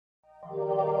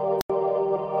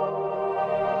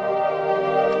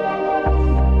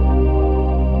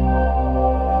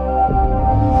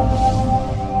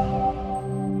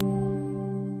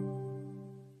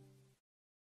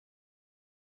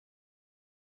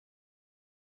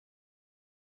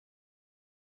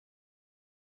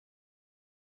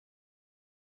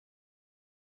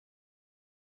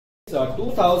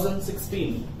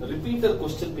2016 repeater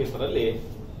question paper ಅಲ್ಲಿ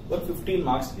 15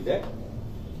 marks ಇದೆ.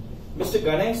 Mr.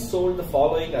 Ganesh sold the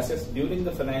following assets during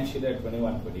the financial year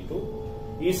 21-22.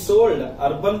 He sold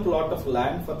urban plot of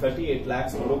land for 38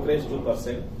 lakhs, brokerage 2%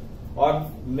 on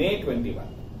May 21.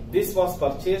 This was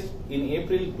purchased in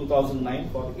April 2009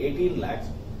 for 18 lakhs,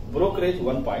 brokerage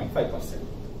 1.5%.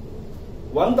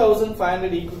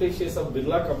 1,500 equity shares of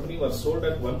Birla Company were sold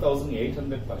at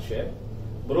 1,800 per share,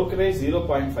 brokerage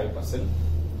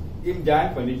 0.5% in Jan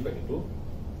 2022.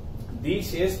 These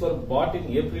shares were bought in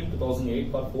April 2008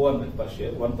 for 400 per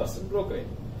share, 1%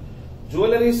 brokerage.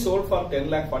 Jewelry sold for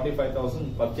 10,45,000,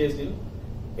 purchased in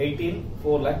 18,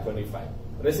 4,25,000.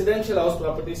 Residential house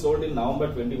property sold in November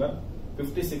 21,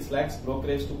 56 lakhs,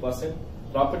 brokerage 2%.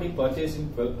 Property purchased in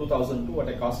 2002 at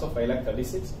a cost of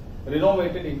 5,36,000.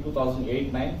 Renovated in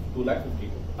 2008-9,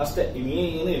 2,52,000. ಅಷ್ಟೇ,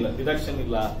 ಇನ್ನೇನು ಇಲ್ಲ, deduction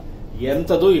ಇಲ್ಲ,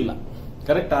 ಎಂತದೂ ಇಲ್ಲ.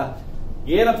 ಕರೆಕ್ಟಾ?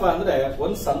 ಏನಪ್ಪಾ ಅಂದ್ರೆ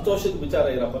ಒಂದು ಸಂತೋಷದ ವಿಚಾರ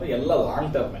ಏನಪ್ಪ ಅಂದ್ರೆ ಎಲ್ಲ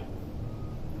ಲಾಂಗ್ ಟರ್ಮ್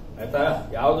ಆಯ್ತಾ,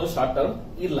 ಯಾವುದು ಶಾರ್ಟ್ ಟರ್ಮ್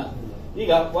ಇಲ್ಲ.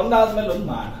 ಈಗ ಒಂದಾದ್ಮೇಲೆ ಒಂದು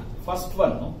ಮಾಡೋಣ. First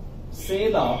one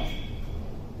sale of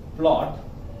plot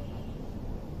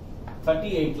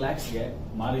 38 lakhsಗೆ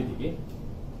ಮಾರಿದೀವಿ.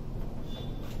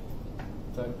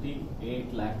 38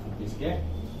 lakh rupeesಗೆ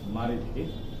ಮಾರಿದೀವಿ.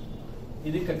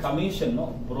 ಇದಕ್ಕೆ ಕಮಿಷನ್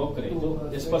ಬ್ರೋಕರೇಜ್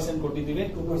ಎಷ್ಟು ಪರ್ಸೆಂಟ್ ಕೊಟ್ಟಿದ್ದೀವಿ?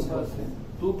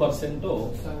 2%.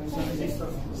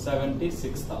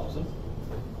 76,000.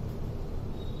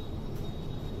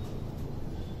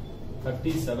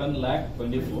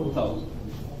 37,24,000.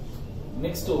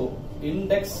 Next to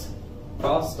index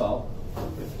cost of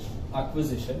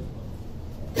acquisition.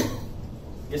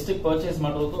 ಎಷ್ಟಕ್ಕೆ ಪರ್ಚೇಸ್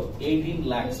ಮಾಡಿರೋದು? 18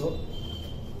 lakhs.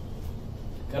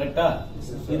 ಕರೆಕ್ಟಾ?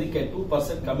 ಇದಕ್ಕೆ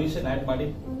 2% ಕಮಿಷನ್ ಆಡ್ ಮಾಡಿ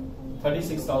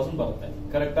 36,000 ಬರುತ್ತೆ.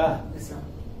 ಕರೆಕ್ಟಾ?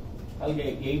 ಅಲ್ಲಿಗೆ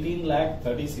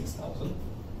 18,36,000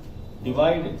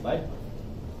 divided by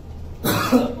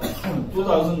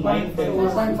 2009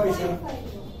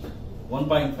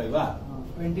 1.5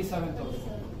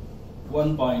 27,000.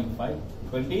 1.5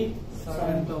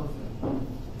 27,000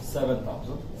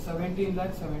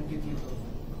 17,73,000.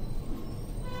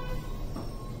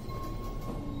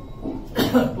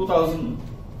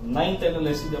 2009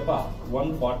 ಎಷ್ಟಿದೆಯಪ್ಪ?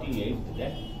 148 ಇದೆ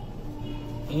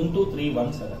ಇಂಟು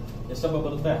 317 ಎಷ್ಟಪ್ಪ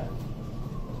ಬರುತ್ತೆ?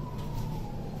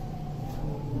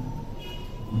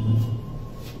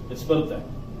 ಎಷ್ಟು ಬರುತ್ತೆ?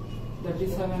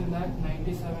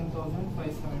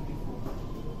 37,97,574.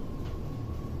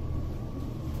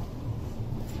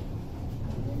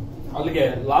 ಅಲ್ಲಿಗೆ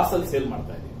ಲಾಸ್ ಅಲ್ಲಿ ಸೇಲ್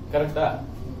ಮಾಡ್ತಾ ಇದೀವಿ. ಕರೆಕ್ಟಾ?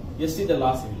 ಎಷ್ಟಿದೆ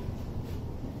ಲಾಸ್ ಇಲ್ಲಿ?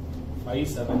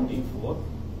 574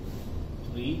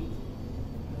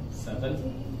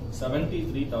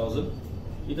 73,000.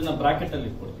 ಇದನ್ನ ಬ್ರಾಕೆಟ್ ಅಲ್ಲಿ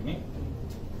ಇಟ್ಕೊಡ್ತೀನಿ.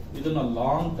 ಇದನ್ನ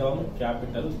long term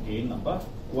capital gain number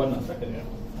 1 ಅಂತ ಕರೆಯೋಣ.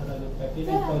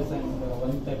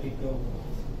 37,132.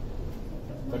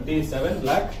 37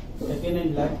 lakh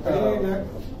 39 lakh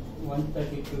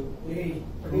 132.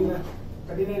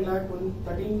 39 lakh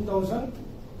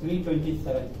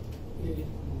 13,327.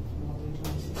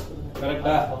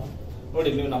 ಕರೆಕ್ಟಾ? ನೋಡಿ,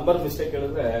 ನೀವು ನಂಬರ್ ಮಿಸ್ಟೇಕ್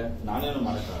ಹೇಳಿದ್ರೆ ನಾನೇನು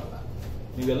ಮಾಡಕ್ಕಾಗಲ್ಲ.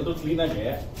 ನೀವೆಲ್ಲರೂ ಕ್ಲೀನ್ ಆಗಿ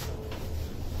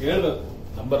ಹೇಳ್ಬೇಕು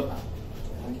ನಂಬರ್ನ.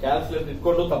 ಕ್ಯಾಲ್ಕುಲೇಟರ್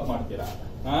ಇಟ್ಕೊಂಡು ತಪ್ಪು ಮಾಡ್ತೀರಾ.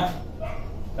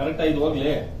 ಕರೆಕ್ಟಾ? ಇದು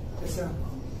ಹೋಗ್ಲಿ.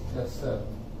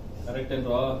 ಕರೆಕ್ಟ್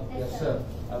ಏನ್ರೋ?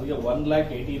 ಅದಕ್ಕೆ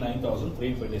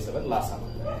 1,89,327 ಲಾಸ್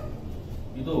ಆಗುತ್ತೆ.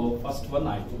 ಇದು ಫಸ್ಟ್ ಒನ್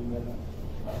ಆಯ್ತು.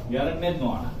 ಎರಡನೇದು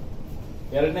ನೋಡೋಣ.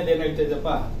 ಎರಡನೇದು ಏನ್ ಹೇಳ್ತಾ ಇದ್ದಪ್ಪ?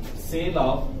 Sale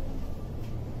of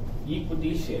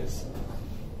equity shares.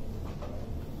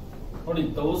 ನೋಡಿ,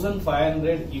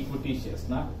 1,500 ಈಕ್ವಿಟಿ ಶೇರ್ಸ್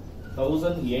ನ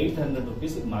 1,800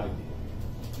 rupees ಮಾರಿದ್ದೀವಿ.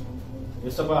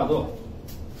 ಎಷ್ಟಪ್ಪ ಅದು?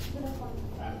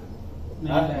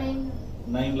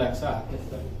 9 lakhs.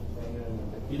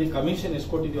 ಇದು ಕಮಿಷನ್ ಎಷ್ಟು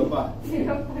ಕೊಟ್ಟಿದೀವಪ್ಪ?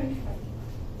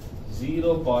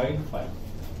 0.5.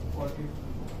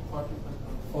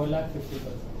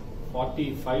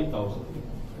 45,000.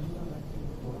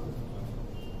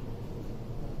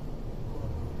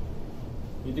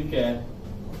 ಇದಕ್ಕೆ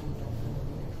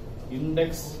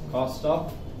index cost of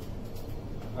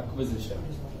acquisition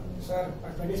sir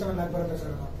 27 lakh ಬರುತ್ತೆ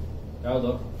ಸರ್.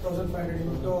 ಯಾವುದು? 1,500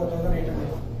 into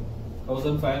 1,800.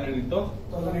 1,500 into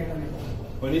 1,800.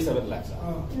 27 lakhs.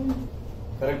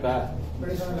 ಕರೆಕ್ಟಾ?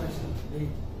 27 lakhs.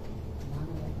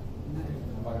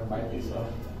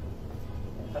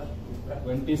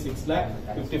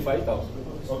 26,55,000.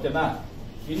 ಓಕೆನಾ?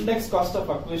 ಇಂಡೆಕ್ಸ್ ಕಾಸ್ಟ್ ಆಫ್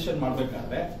ಅಕ್ವಿಸಿಷನ್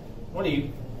ಮಾಡ್ಬೇಕಾದ್ರೆ ನೋಡಿ,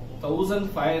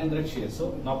 1,500 ಶೇರ್ಸ್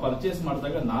ನಾವು ಪರ್ಚೇಸ್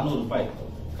ಮಾಡಿದಾಗ 400 ರೂಪಾಯಿ ಇತ್ತು.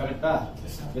 ಕರೆಕ್ಟಾ?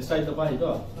 ಎಷ್ಟಾಯ್ತಪ್ಪ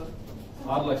ಇದು?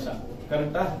 6 ಲಕ್ಷ.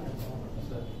 ಕರೆಕ್ಟಾ?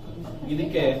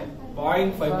 ಇದಕ್ಕೆ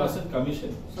 0.5%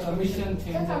 ಕಮಿಷನ್. Commission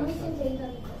change.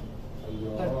 ಅಲ್ಲ,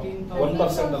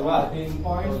 1% ಅಲ್ವಾ?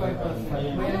 0.5%.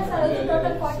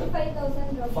 ಟೋಟಲ್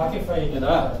 45,000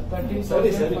 ಏನಾ? ಸರಿ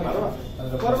ಸರಿ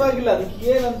ಪರವಾಗಿಲ್ಲ, ಅದಕ್ಕೆ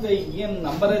ಏನಂತ ಏನ್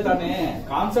ನಂಬರೇ ತಾನೆ,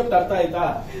 ಕಾನ್ಸೆಪ್ಟ್ ಅರ್ಥ ಆಯ್ತಾ?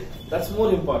 That's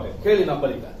more important. ಕೇಳಿ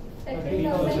ನಂಬರ್ ಈಗ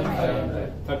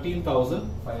 13,500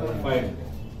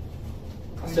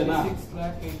 ಅಷ್ಟೇನಾ?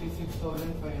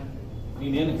 26,86,500.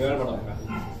 ನೀನೇನು ಹೇಳ್ಬೇಡ ಮಗ,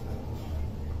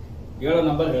 ಹೇಳೋ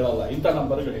ನಂಬರ್ ಹೇಳಲ್ಲ, ಇಂಥ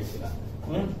ನಂಬರ್ ಹೇಳ್ತೀರ.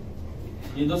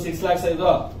 ಇದು 6 lakhs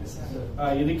ಇದು.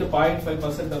 ಇದಕ್ಕೆ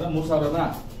 0.5% ಅಂದ್ರೆ 3,000ನಾ?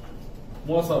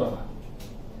 30,000ನಾ?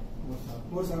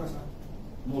 3,000 ಸರ್.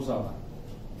 3,000.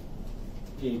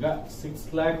 ಈಗ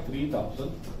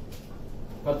 6,03,000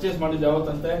 ಪರ್ಚೇಸ್ ಮಾಡಿದ್ದು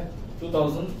ಯಾವತ್ತಂತೆ?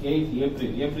 2008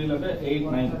 ಏಪ್ರಿಲ್ ಅಂದ್ರೆ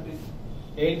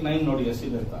 8/9 ನೋಡಿ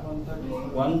ಎಷ್ಟಿದೆ ಅಂತ.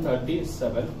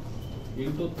 137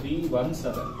 into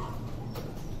 317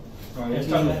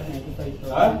 ಎಷ್ಟಾಗುತ್ತೆ?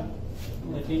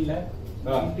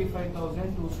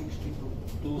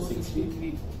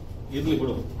 95,262. ಇರ್ಲಿ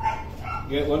ಬಿಡು,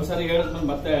 ಒಂದ್ಸರಿ ಹೇಳಿದ್ಮೇಲೆ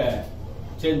ಮತ್ತೆ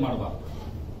ಚೇಂಜ್ ಮಾಡಬಾರ್ದು.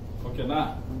 ಓಕೆನಾ?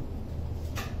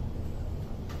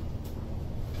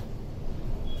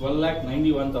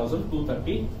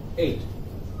 12,91,238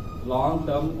 long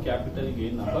term capital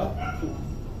gain number 2.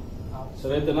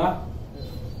 ಸರಿ ಆಯ್ತನಾ?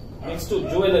 Next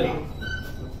jewellery.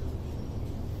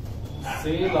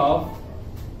 Sale of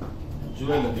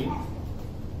jewellery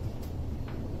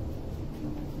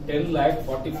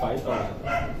 10,45,000.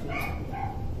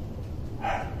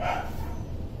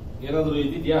 ಏನಾದ್ರು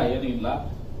ಇದಿದ್ಯಾ? ಏನೂ ಇಲ್ಲ.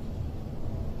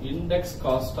 Index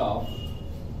cost of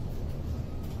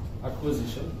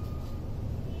acquisition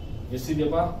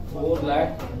ಎಷ್ಟಿದೆಯಪ್ಪ? 4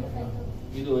 lakh.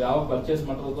 ಇದು ಯಾವ ಪರ್ಚೇಸ್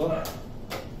ಮಾಡಿರೋದು?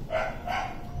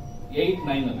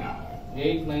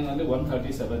 8/9 ಅಲ್ಲಿ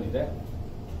 137 ಇದೆ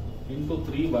ಇಂಟು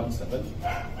 317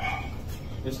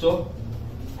 ಎಷ್ಟು?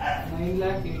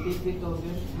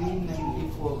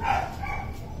 9,83,394.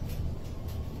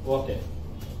 ಓಕೆ,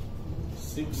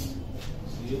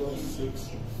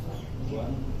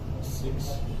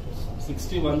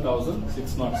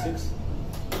 61,606.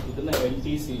 ಇದನ್ನ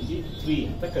LTCG 3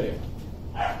 ಅಂತ ಕರೆಯೋದು.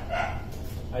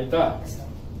 ಆಯ್ತಾ?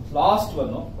 Last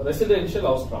one residential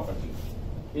house property.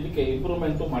 ಇದಕ್ಕೆ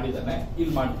ಇಂಪ್ರೂವ್ಮೆಂಟ್ ಮಾಡಿದ್ದಾನೆ,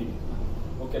 ಇಲ್ಲಿ ಮಾಡ್ತೀವಿ.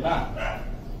 ಓಕೆನಾ?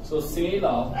 So sale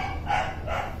of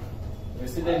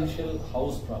residential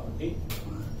house property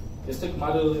ಎಷ್ಟಕ್ಕೆ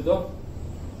ಮಾರಿರೋದು? ಇದು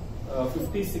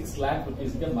 56 lakh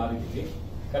rupeesಗೆ ಮಾರಿದ್ದೀವಿ.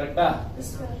 ಕರೆಕ್ಟಾ?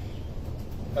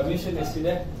 ಕಮಿಷನ್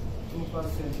ಎಷ್ಟಿದೆ?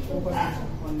 2%.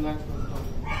 1,12,000.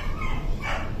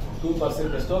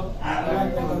 2% ಎಷ್ಟು?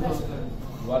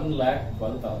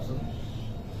 1,12,000.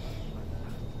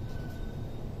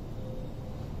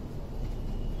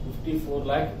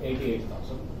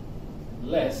 54,88,000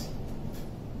 less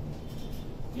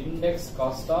index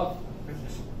cost of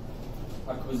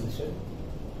acquisition.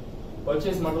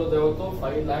 Purchase ಮಾಡೋದು ಯಾವತ್ತು?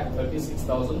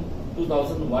 5,36,000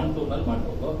 2001-2 ನಲ್ಲಿ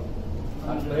ಮಾಡ್ಬೋದು.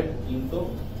 100 into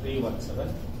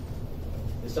 317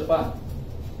 ಎಷ್ಟಪ್ಪ?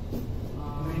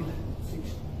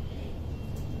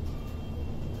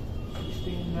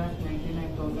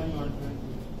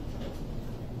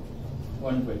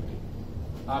 16,99,120.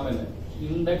 ಆಮೇಲೆ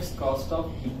ಇಂಡೆಕ್ಸ್ ಕಾಸ್ಟ್ ಆಫ್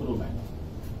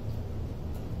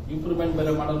ಇಂಪ್ರೂವ್ಮೆಂಟ್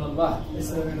ಬೇರೆ ಮಾಡೋಣಲ್ವಾ?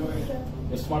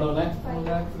 ಎಷ್ಟು ಮಾಡೋಣ?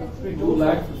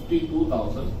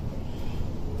 2,52,000.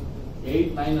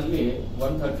 8/9 ಅಲ್ಲಿ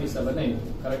 137 ಇದೆ.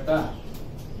 ಕರೆಕ್ಟಾ?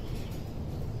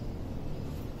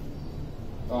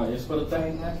 ಎಷ್ಟು ಬರುತ್ತೆ?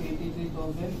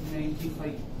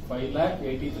 5,83,095.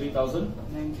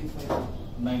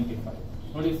 5,83,095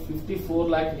 ನೋಡಿ.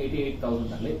 54,88,000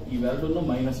 ನಲ್ಲಿ ಇವೆರಡನ್ನು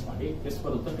ಮೈನಸ್ ಮಾಡಿ ಎಷ್ಟು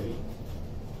ಬರುತ್ತೆ ಹೇಳಿ?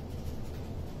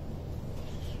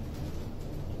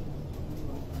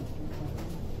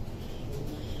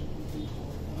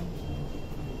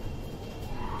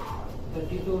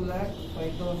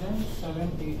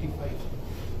 32,05,785.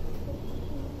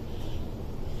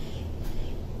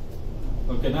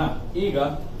 ಓಕೆನಾ? ಈಗ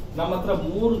ನಮ್ಮ ಹತ್ರ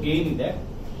 3 ಗೇನ್ ಇದೆ,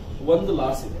 1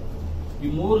 ಲಾಸ್ ಇದೆ. ಈ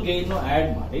 3 ಗೇನ್ ಆಡ್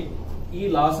ಮಾಡಿ ಈ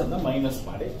ಲಾಸ್ ಅನ್ನ ಮೈನಸ್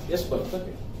ಮಾಡಿ ಎಷ್ಟು ಬರುತ್ತೆ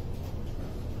ಹೇಳಿ?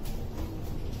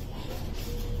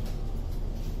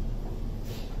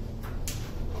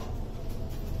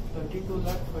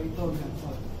 32,05,000.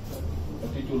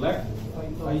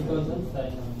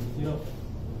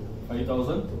 5,000.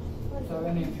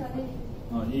 780.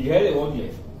 ಈಗ ಹೇಳಿ ಹೋಗ್ಲಿ,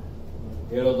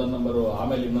 ಹೇಳೋದ ನಂಬರು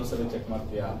ಆಮೇಲೆ ಇನ್ನೊಂದ್ಸರಿ ಚೆಕ್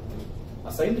ಮಾಡ್ತೀಯಾ? ಆ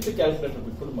ಸೈಂಟಿಫಿಕ್ ಕ್ಯಾಲ್ಕುಲೇಟರ್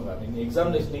ಬಿಟ್ಬಿಡು ಮಗ. ನಿನ್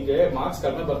ಎಕ್ಸಾಮಿನೇಷನ್ಗೆ ಮಾರ್ಕ್ಸ್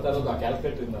ಕಡಿಮೆ ಬರ್ತಾ ಇರೋದು ಆ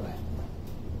ಕ್ಯಾಲ್ಕುಲೇಟರ್ ಇಂದಾನೆ.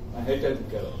 ಹೇಳ್ತೀನಿ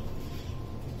ಕೇಳು.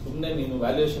 ಸುಮ್ನೆ ನೀನು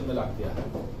ವ್ಯಾಲ್ಯೂಯೇಷನ್ ಮೇಲೆ ಹಾಕ್ತೀಯ,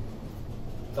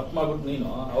 ತಪ್ಪು ಮಾಡ್ಬಿಟ್ಟು ನೀನು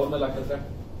ಅವ್ರ ಮೇಲೆ ಹಾಕಿದ್ರೆ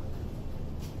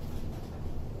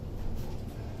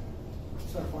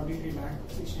ಸರ್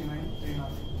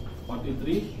 43,69,300.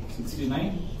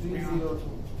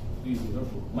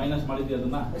 43,69,302 ಮೈನಸ್ ಮಾಡಿದ್ಯಾ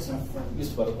ಅದನ್ನ? Yes, sir.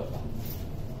 ಇಷ್ಟು ಬರುತ್ತಲ್ಲ.